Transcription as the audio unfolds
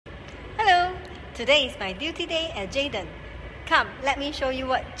Today is my duty day at Jden. Come, let me show you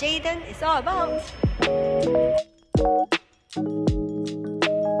what Jden is all about.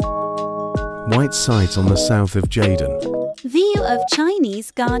 White site on the south of Jden. View of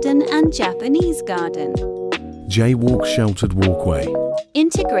Chinese garden and Japanese garden. J-Walk sheltered walkway.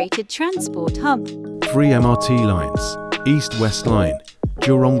 Integrated transport hub. 3 MRT lines. East-West line.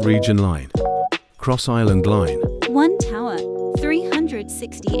 Jurong region line. Cross Island line. 1 tower,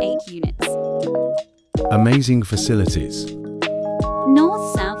 368 units. Amazing facilities.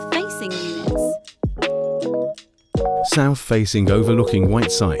 North-south facing units. South facing overlooking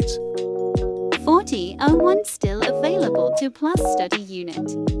White site. 4001 still available to plus study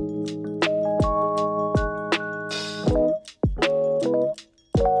unit.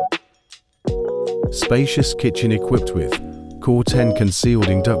 Spacious kitchen equipped with Core 10 concealed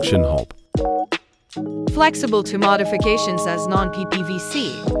induction hob. Flexible to modifications as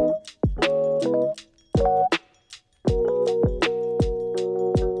non-PPVC.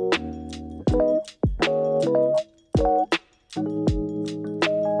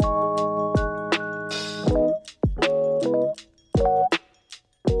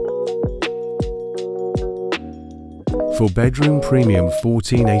 For bedroom premium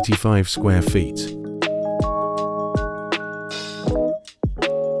 1485 square feet.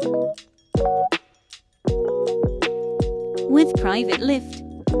 With private lift.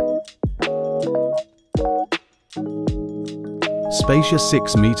 Spacious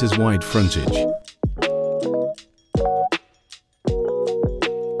 6 meters wide frontage.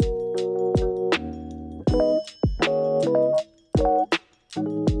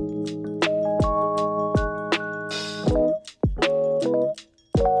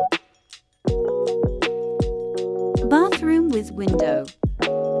 Bathroom with window.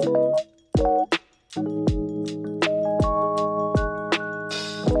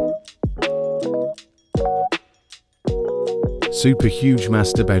 Super huge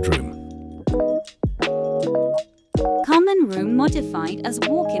master bedroom. Common room modified as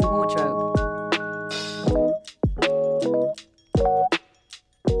walk-in wardrobe.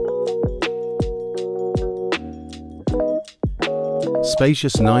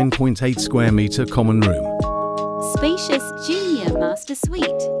 Spacious 9.8 square meter common room. Spacious junior master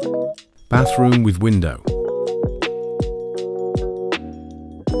suite. Bathroom with window.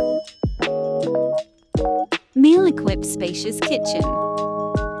 Meal-equipped spacious kitchen.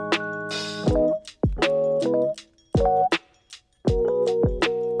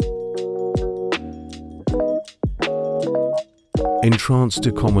 Entrance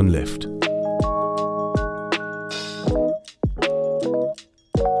to common lift.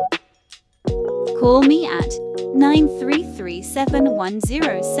 Call me at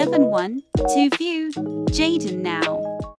 933710712 to view Jden now.